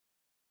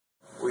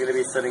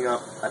going to be setting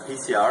up a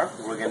PCR.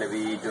 We're going to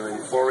be doing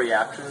 4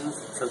 reactions.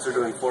 Since we're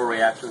doing 4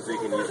 reactions, we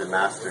can use a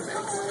master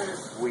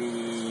mix.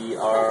 We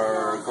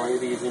are going to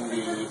be using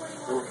the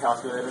little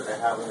calculator they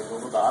have in the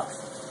Google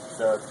Docs.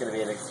 So it's going to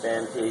be an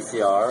expand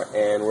PCR,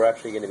 and we're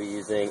actually going to be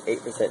using 8%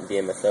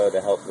 DMSO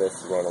to help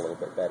this run a little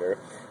bit better.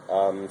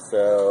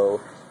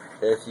 So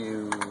if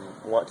you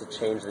want to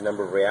change the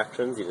number of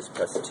reactions, you just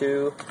press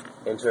 2,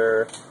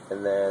 enter,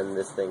 and then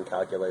this thing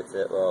calculates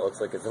it. Well, it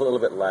looks like it's a little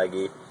bit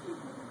laggy.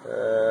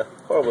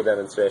 Horrible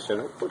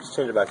demonstration. We'll just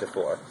change it back to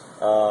 4.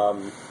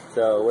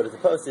 So what it's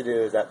supposed to do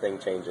is that thing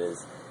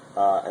changes.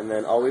 And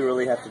then all we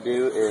really have to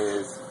do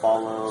is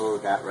follow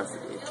that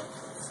recipe.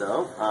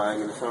 So I'm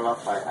going to start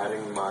off by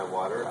adding my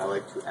water. I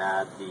like to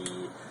add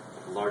the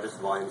largest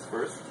volumes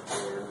first.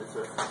 And this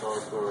recipe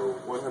calls for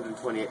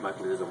 128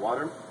 microliters of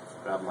water.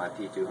 Grab my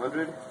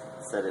P200,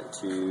 set it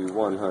to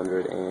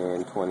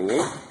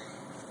 128.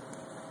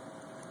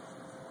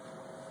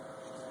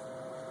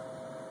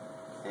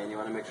 And you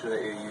want to make sure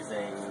that you're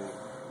using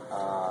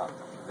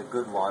the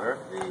good water,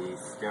 the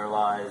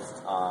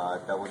sterilized,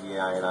 double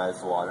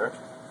deionized water,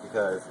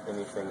 because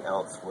anything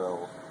else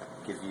will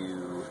give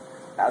you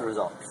bad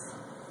results.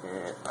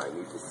 And I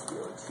need to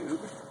steal a tube.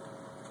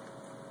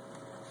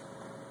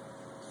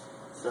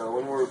 So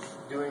when we're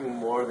doing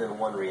more than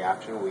one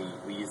reaction, we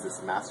use this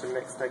master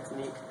mix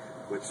technique,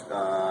 which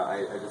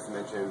I just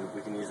mentioned.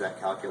 We can use that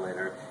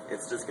calculator.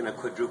 It's just going to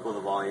quadruple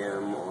the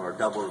volume or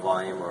double the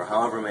volume or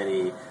however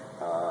many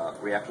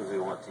reactions we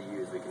want to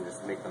use. We can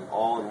just make them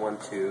all in one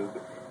tube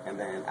and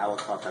then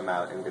aliquot them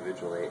out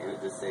individually, and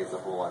it just saves a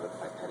whole lot of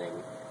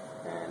pipetting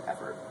and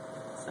effort.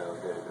 So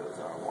there goes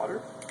our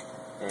water.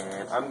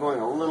 And I'm going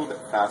a little bit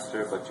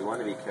faster, but you want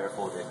to be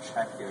careful to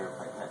check your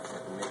pipette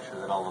tip and make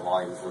sure that all the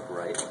volumes look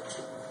right.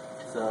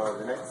 So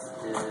the next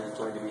is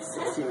going to be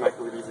 16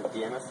 microliters of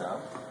DMSO.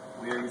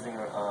 We are using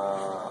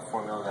a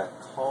formula that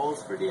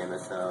calls for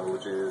DMSO,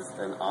 which is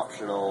an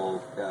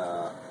optional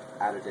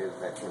additive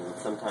that can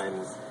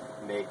sometimes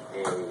make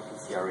a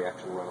PCR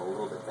reaction run a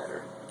little bit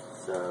better.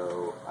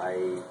 So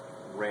I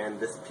ran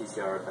this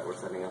PCR that we're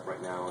setting up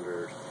right now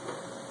under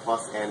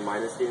plus and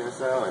minus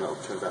DMSO, and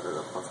it turns out that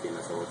the plus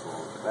DMSO works a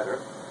little bit better.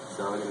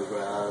 So I'm going to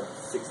grab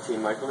 16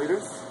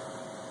 microliters.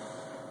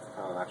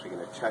 I'm actually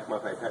going to check my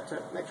pipette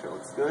tip, make sure it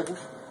looks good, and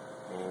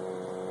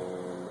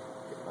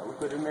get my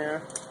liquid in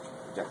there,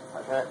 eject the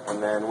pipette,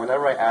 and then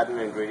whenever I add an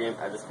ingredient,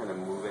 I just kind of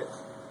move it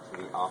to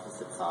the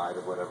opposite side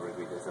of whatever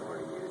ingredients I've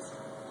already used,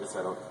 just so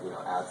I don't,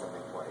 add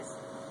something twice.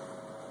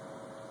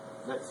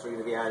 Next, we're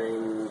going to be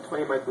adding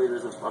 20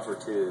 microliters of buffer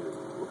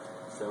 2.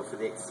 So for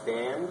the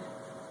expand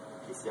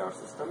PCR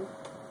system,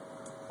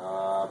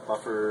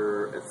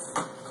 it's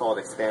called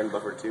Expand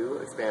Buffer 2,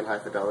 Expand High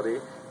Fidelity,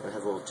 and it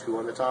has a little 2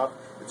 on the top.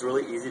 It's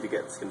really easy to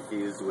get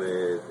confused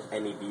with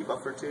NEB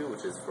Buffer 2,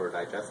 which is for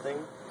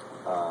digesting.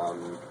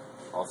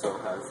 Also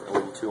has a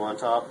little 2 on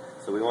top,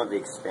 so we want the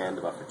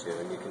Expand Buffer 2,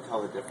 and you can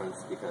tell the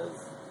difference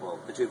because, well,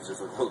 the tubes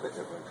just look a little bit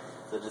different,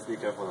 so just be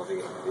careful not to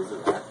get confused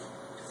with that.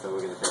 So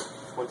we're going to take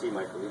 20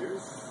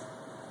 microliters,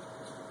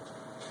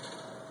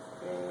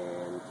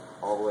 and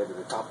all the way to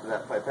the top of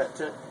that pipette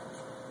tip.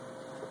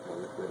 Put my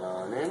liquid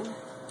on in,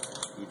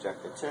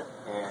 eject the tip,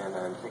 and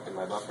I'm taking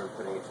my buffer and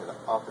putting it to the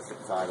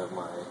opposite side of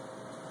my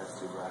test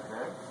tube right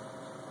there.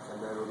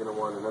 And then we're going to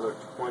want another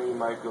 20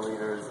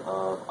 microliters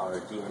of our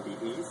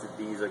DNDPs.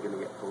 These are going to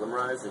get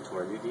polymerized into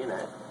our new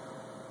DNA.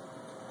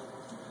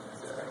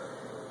 So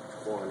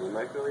 20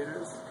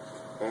 microliters.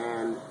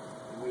 And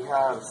we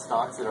have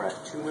stocks that are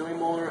at 2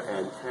 millimolar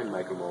and 10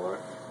 micromolar.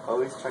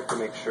 Always check to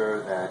make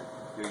sure that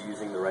you're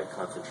using the right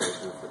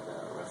concentration for the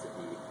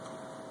recipe.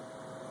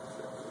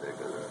 So there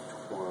goes our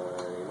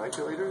 20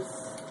 microliters.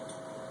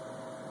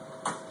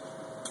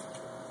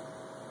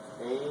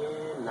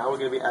 And now we're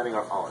going to be adding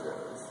our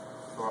oligos.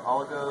 So our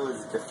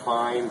oligos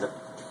define the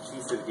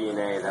piece of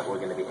DNA that we're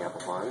going to be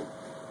amplifying,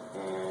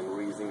 and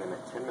we're using them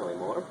at 10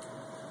 millimolar.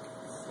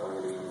 So I'm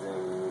going to be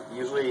using,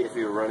 usually if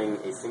you're running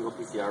a single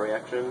PCR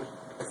reaction,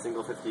 a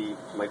single 50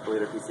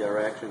 microliter PCR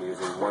reaction, you're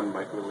using 1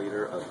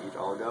 microliter of each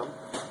oligo.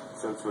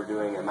 Since we're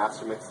doing a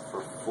master mix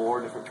for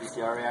 4 different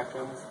PCR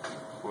reactions,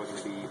 we're going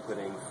to be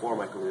putting 4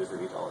 microliters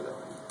of each oligo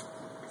in.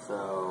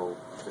 So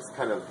just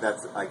kind of,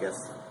 that's, I guess,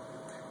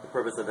 the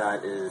purpose of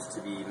that is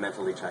to be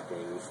mentally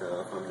checking.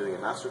 So if I'm doing a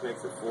master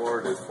mix of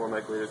 4, does 4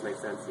 microliters make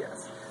sense?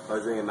 Yes. If I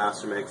was doing a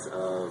master mix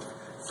of,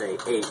 say,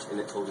 8, and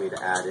it told me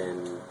to add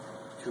in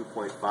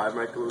 2.5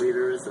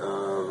 microliters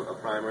of a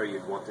primer,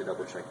 you'd want to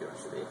double check your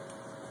recipe.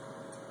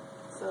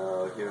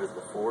 So here's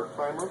the forward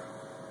primer.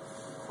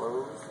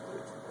 Close, put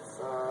it to the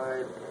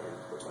side,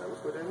 and put my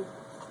liquid in.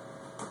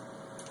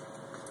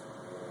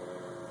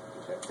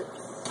 And check this.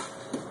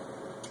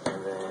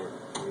 And then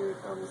here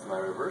comes my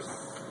reverse.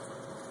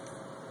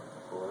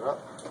 Pull it up,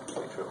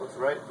 make sure it looks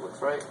right, Put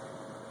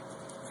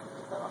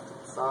that off to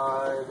the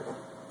side.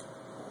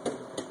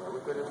 Put my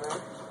liquid in there.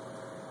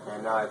 And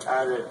now I've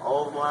added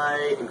all of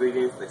my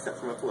ingredients except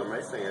for my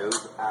polymerase, so I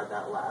always add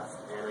that last.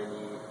 And I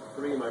need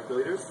 3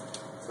 microliters.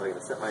 So I'm going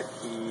to set my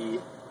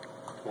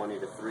P20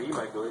 to 3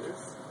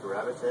 microliters,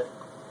 grab a tip,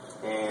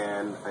 and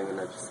and I'm going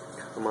to just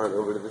come on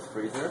over to this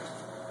freezer.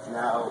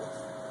 Now,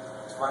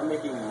 if I'm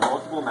making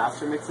multiple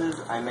master mixes,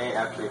 I may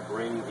actually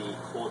bring the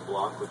cold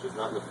block, which is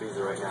not in the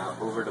freezer right now,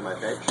 over to my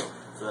bench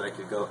so that I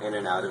could go in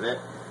and out of it.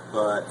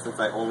 But since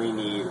I only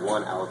need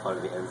one alipod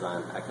of the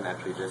enzyme, I can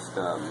actually just,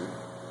 I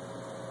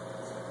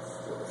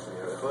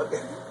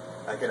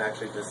can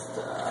actually just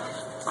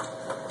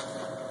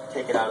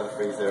take it out of the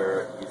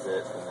freezer, use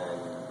it, and then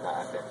not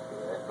have to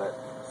activate it. But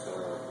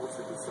looks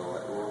like it's still,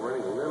 we're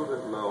running a little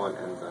bit low on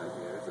enzyme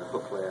here, so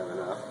hopefully I have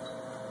enough.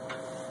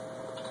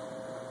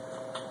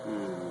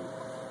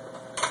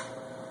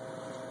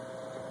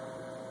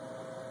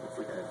 Looks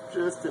like I have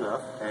just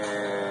enough,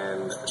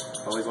 and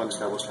I always want to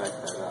double check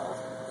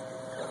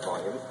that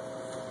volume.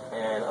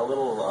 And a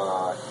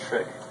little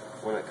trick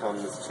when it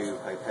comes to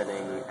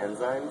pipetting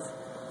enzymes,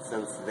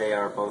 since they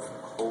are both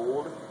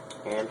cold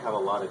and have a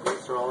lot of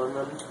glycerol in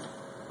them,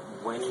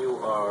 when you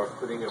are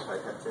putting your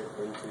pipette tip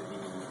into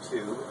the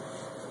tube,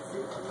 let's see,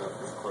 I don't know if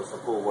this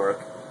close-up will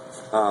work.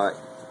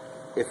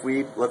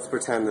 Let's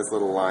pretend this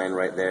little line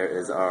right there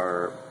is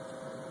the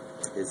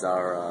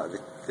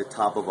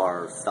top of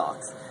our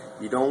stalks.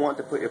 You don't want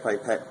to put your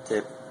pipette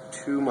tip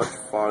too much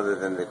farther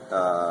than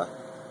the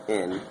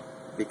in,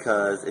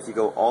 because if you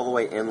go all the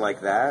way in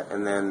like that,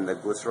 and then the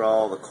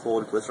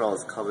cold glycerol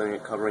is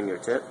covering your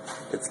tip,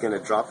 it's going to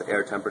drop the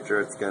air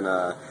temperature.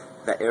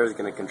 The air is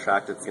going to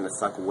contract. It's going to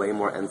suck way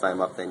more enzyme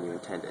up than you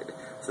intended.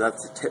 So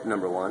that's tip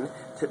number one.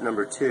 Tip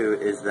number two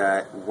is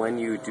that when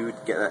you do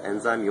get that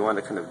enzyme, you want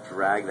to kind of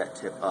drag that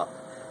tip up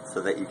so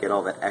that you get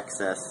all the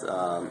excess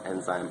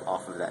enzyme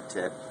off of that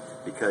tip,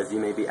 because you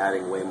may be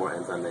adding way more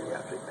enzyme than you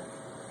actually think.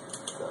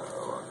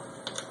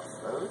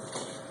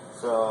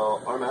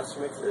 So our master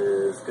mix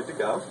is good to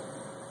go.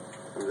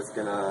 I'm just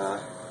going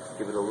to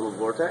give it a little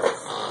vortex,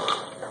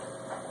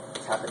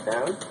 tap it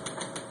down,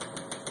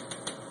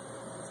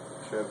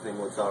 make sure everything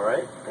looks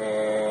alright,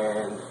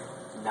 and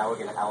now we're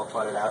going to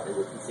alipod it out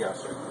into a PCR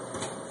strip.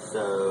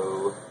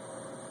 So,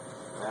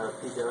 now the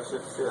PCR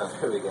strip,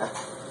 there we go.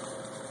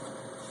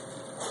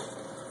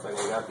 So I'm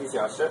going to get a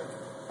PCR strip.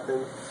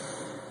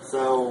 So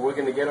we're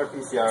going to get our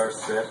PCR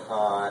strip,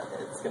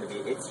 it's going to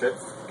be 8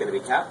 strips, it's going to be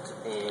capped,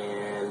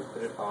 and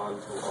put it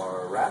onto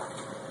our rack.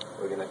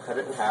 We're going to cut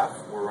it in half.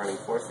 We're running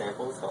 4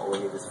 samples, so all we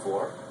need is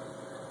 4.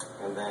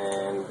 And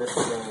then this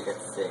thing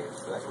gets saved,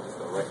 so that can just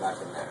go right back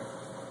in there.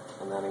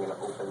 And then I'm going to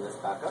open this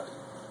back up.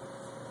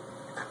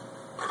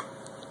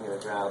 I'm going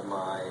to grab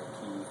my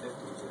P50,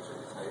 which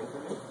is hiding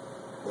from me.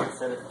 I'm going to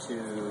set it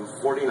to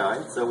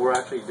 49, so we're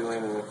actually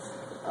doing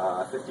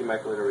 50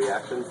 microliter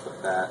reactions,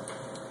 but that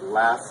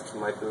last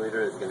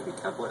microliter is going to be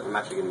template. I'm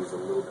actually going to use a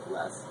little bit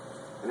less.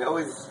 And I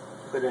always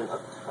put in a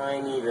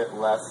tiny bit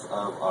less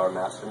of our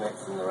master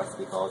mix than the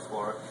recipe calls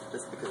for,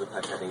 just because of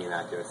pipetting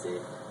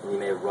inaccuracy. And you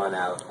may run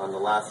out, on the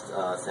last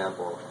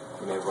sample,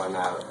 you may run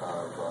out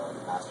of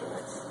master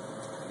mix.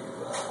 You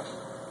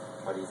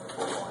try to use the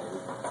full volume.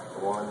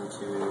 1,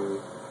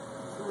 2,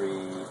 3,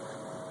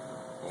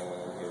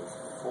 and here's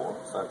 4.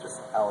 So I've just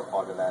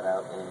alipoded that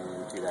out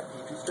into that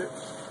Petri strip.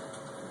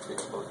 Take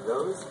both of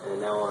those,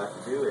 and now all I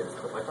have to do is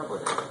put my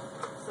template in.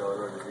 So in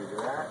order to do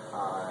that, I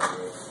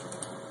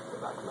go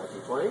back to my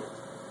T20,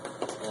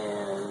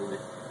 and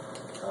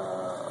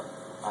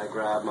I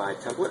grab my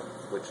template,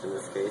 which in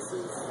this case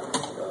is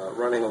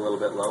running a little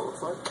bit low, it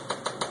looks like. So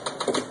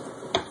I'm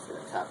just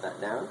going to tap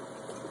that down.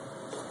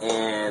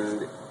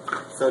 And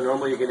so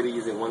normally you're going to be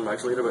using 1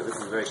 microliter, but this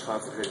is very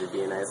concentrated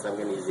DNA, so I'm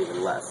going to use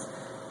even less.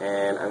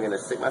 And I'm going to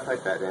stick my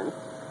pipette in.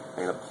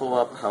 I'm going to pull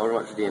up however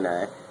much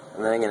DNA,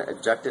 and then I'm going to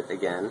eject it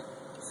again,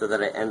 so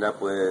that I end up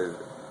with,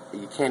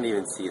 you can't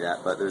even see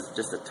that, but there's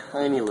just a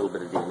tiny little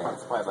bit of DNA.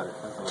 It's probably about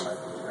 1/10 of a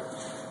microliter.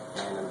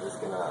 And I'm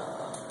just going to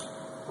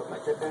put my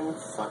tip in,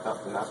 suck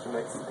up the master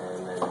mix,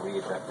 and then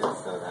re-eject it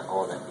so that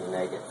all that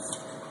DNA gets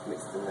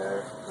mixed in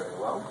there very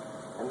well.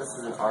 And this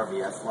is an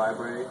RBS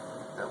library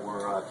that we're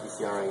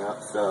PCRing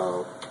up,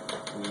 so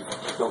we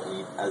don't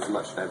need as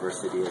much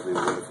diversity as we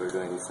would if we were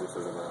doing some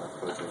sort of a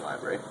protein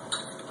library.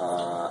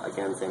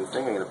 Again, same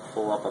thing, I'm going to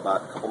pull up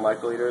about a couple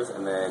microliters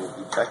and then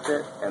eject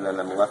it, and then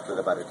I'm left with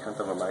about 1/10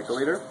 of a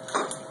microliter.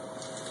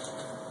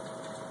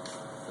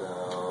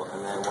 So,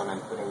 and then when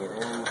I'm putting it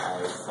in,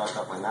 I suck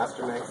up my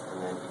master mix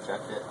and then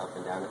eject it up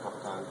and down a couple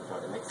times to try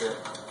to mix it.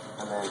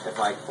 And then if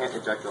I can't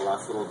eject the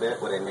last little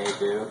bit, what I may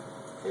do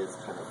is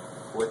kind of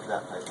flick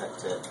that pipette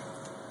tip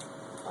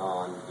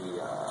on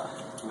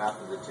the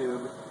mouth of the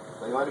tube.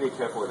 But you want to be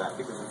careful with that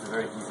because it's a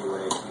very easy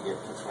way to get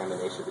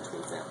contamination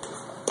between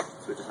samples.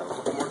 So we just have a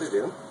couple more to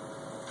do.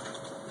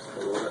 Just a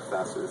little bit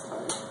faster this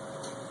time.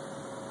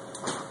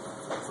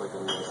 Looks like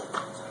I'm going to a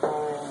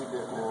tiny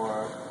bit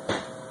more.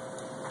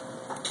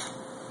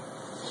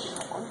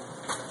 That one.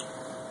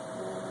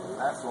 And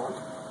last one.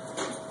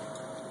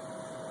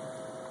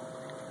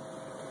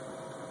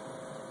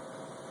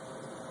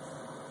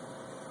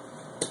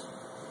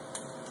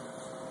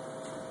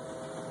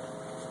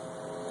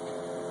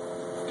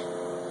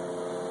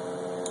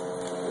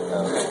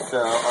 So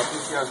our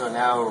PCRs are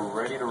now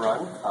ready to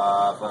run,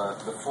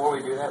 but before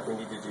we do that, we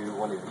need to do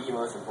one of the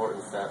most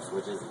important steps,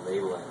 which is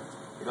labeling.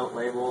 you don't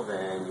label,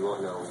 then you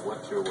won't know what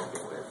you're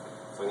working with.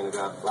 So I'm going to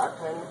grab a black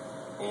pen,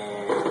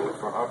 and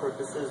for our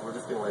purposes, we're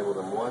just going to label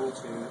them 1, 2,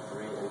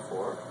 3, and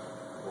 4. 1,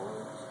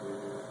 2,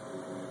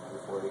 3,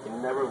 and 4. You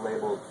can never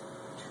label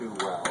too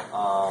well.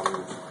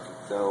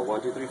 So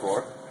 1, 2, 3,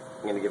 4.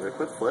 I'm going to give it a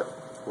quick flip.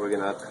 We're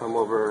going to come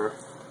over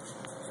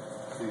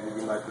to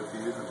the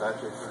microfuse, which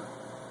actually is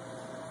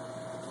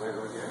right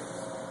over here.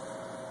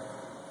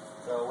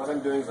 So what I'm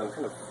doing is I'm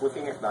kind of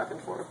flipping it back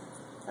and forth,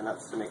 and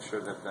that's to make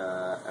sure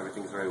that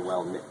everything's very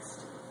well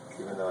mixed.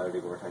 Even though I already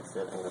vortexed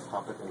it, I'm going to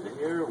pop it into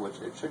here, which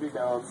it should be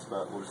balanced,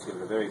 but we'll just give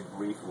it a very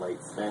brief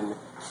light spin,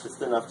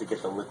 just enough to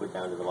get the liquid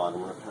down to the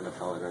bottom. We're not trying to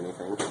pellet or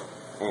anything.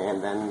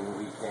 And then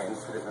we can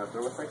put it in our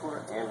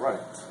thermocycler and run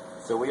it.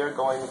 So we are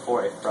going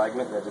for a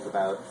fragment that is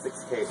about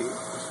 6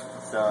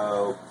 kb.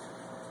 So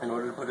in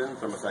order to put it in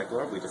the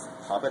thermocycler, we just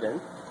pop it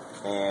in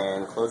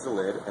and close the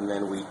lid, and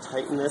then we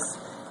tighten this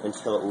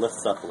until it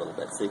lifts up a little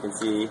bit. So you can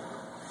see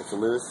it's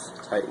loose,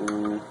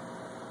 tighten.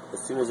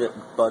 As soon as it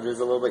budges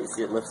a little bit, you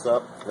see it lifts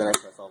up, then I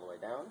press all the way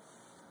down.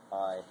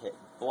 I hit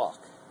block.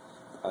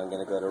 I'm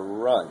going to go to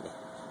run.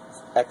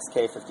 It's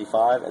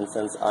XK55, and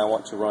since I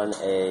want to run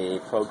a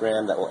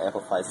program that will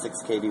amplify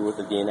 6 kb worth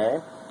of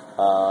DNA,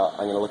 I'm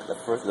going to look at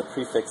the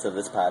prefix of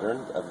this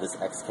pattern, of this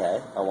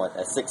XK. I want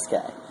a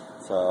 6K.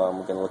 So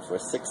I'm going to look for a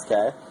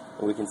 6K,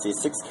 and we can see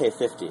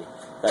 6K50.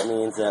 That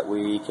means that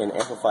we can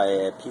amplify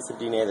a piece of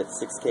DNA that's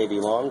 6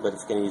 kb long, but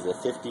it's going to use a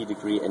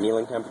 50-degree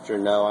annealing temperature.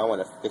 No, I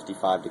want a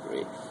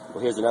 55-degree. Well,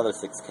 here's another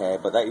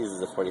 6K, but that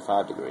uses a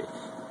 45-degree.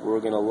 We're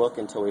going to look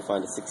until we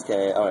find a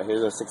 6K. All right,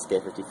 here's our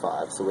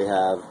 6K55. So we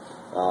have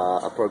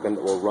a program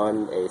that will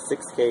run a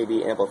 6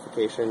 kb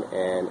amplification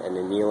and an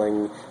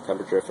annealing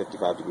temperature of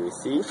 55 degrees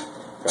C.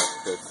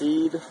 Press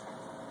proceed.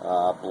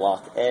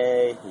 Block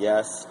A,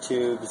 yes.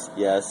 Tubes,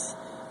 yes.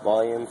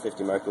 Volume,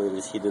 50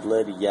 microliters. Heated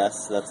lid,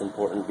 yes. That's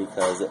important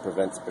because it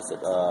prevents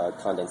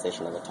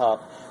condensation on the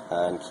top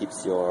and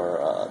keeps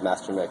your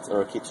master mix,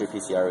 or keeps your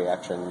PCR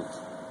reaction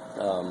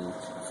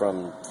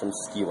from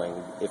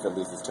skewing if it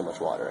loses too much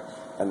water.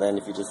 And then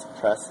if you just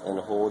press and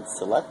hold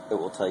select, it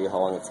will tell you how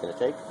long it's going to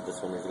take.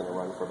 This one is going to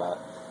run for about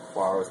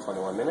 4 hours,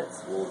 21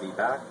 minutes. We'll be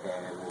back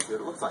and we'll see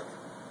what it looks like.